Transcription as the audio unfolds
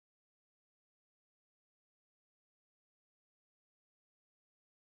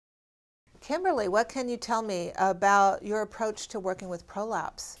Kimberly, what can you tell me about your approach to working with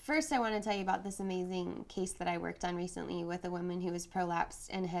prolapse? First, I want to tell you about this amazing case that I worked on recently with a woman who was prolapsed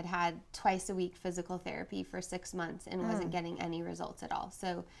and had had twice a week physical therapy for 6 months and wasn't getting any results at all.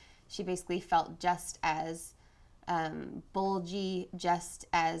 So she basically felt just as bulgy, just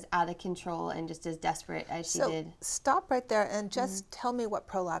as out of control, and just as desperate as she did. Stop right there and just tell me what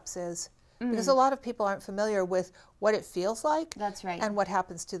prolapse is. Because a lot of people aren't familiar with what it feels like. That's right. And what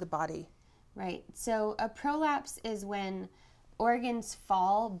happens to the body. Right. So a prolapse is when organs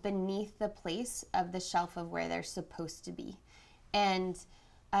fall beneath the place of the shelf of where they're supposed to be. And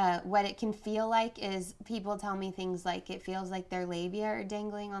what it can feel like is, people tell me things like it feels like their labia are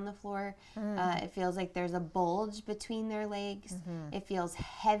dangling on the floor. It feels like there's a bulge between their legs. It feels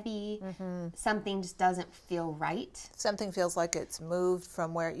heavy. Something just doesn't feel right. Something feels like it's moved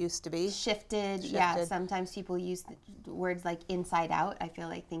from where it used to be. Shifted. Yeah, sometimes people use words like inside out. I feel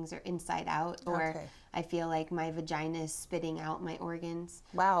like things are inside out. Or I feel like my vagina is spitting out my organs.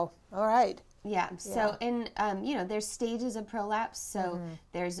 Wow. All right. Yeah. So, you know, there's stages of prolapse. So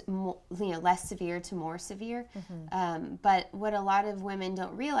there's less severe to more severe. But what a lot of women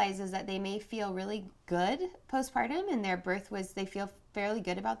don't realize is that they may feel really good postpartum, and their birth was, they feel fairly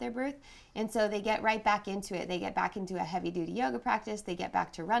good about their birth. And so they get right back into it. They get back into a heavy duty yoga practice. They get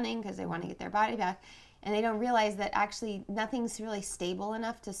back to running because they want to get their body back. And they don't realize that actually nothing's really stable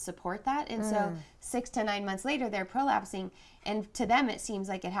enough to support that. And so 6 to 9 months later, they're prolapsing. And to them, it seems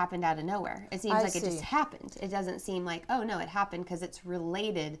like it happened out of nowhere. It seems like it just happened. It doesn't seem like, oh, no, it happened because it's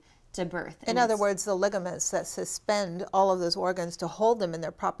related to birth. In other words, the ligaments that suspend all of those organs to hold them in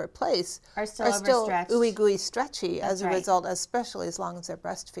their proper place are still overstretched. Ooey gooey stretchy as a result, especially as long as they're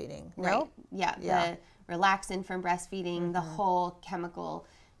breastfeeding. Right. No? Yeah. The relaxin from breastfeeding, the whole chemical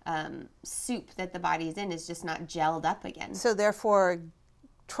soup that the body's in is just not gelled up again. So therefore,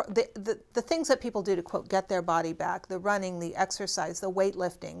 the things that people do to, quote, get their body back, the running, the exercise, the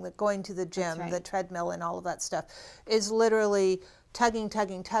weightlifting, the going to the gym, the treadmill and all of that stuff, is literally tugging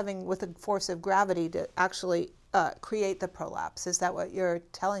with the force of gravity to actually create the prolapse. Is that what you're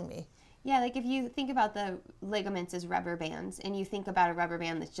telling me? Yeah, like if you think about the ligaments as rubber bands, and you think about a rubber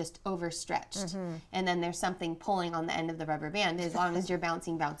band that's just overstretched, and then there's something pulling on the end of the rubber band, as long as you're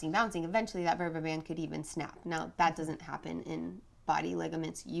bouncing, eventually that rubber band could even snap. Now, that doesn't happen in body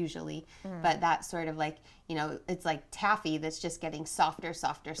ligaments usually, but that's sort of like, you know, it's like taffy that's just getting softer,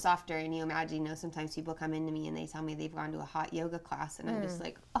 and you imagine, you know, sometimes people come into me and they tell me they've gone to a hot yoga class, and I'm just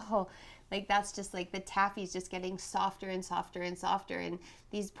like, oh, like that's just like the taffy's just getting softer and softer and softer, and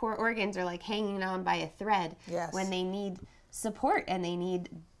these poor organs are like hanging on by a thread when they need support, and they need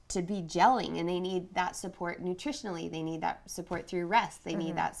to be gelling, and they need that support nutritionally, they need that support through rest, they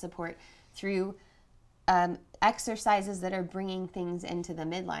need that support through exercises that are bringing things into the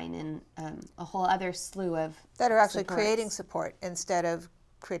midline, and a whole other slew of that are actually creating support instead of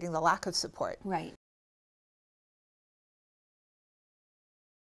creating the lack of support. Right.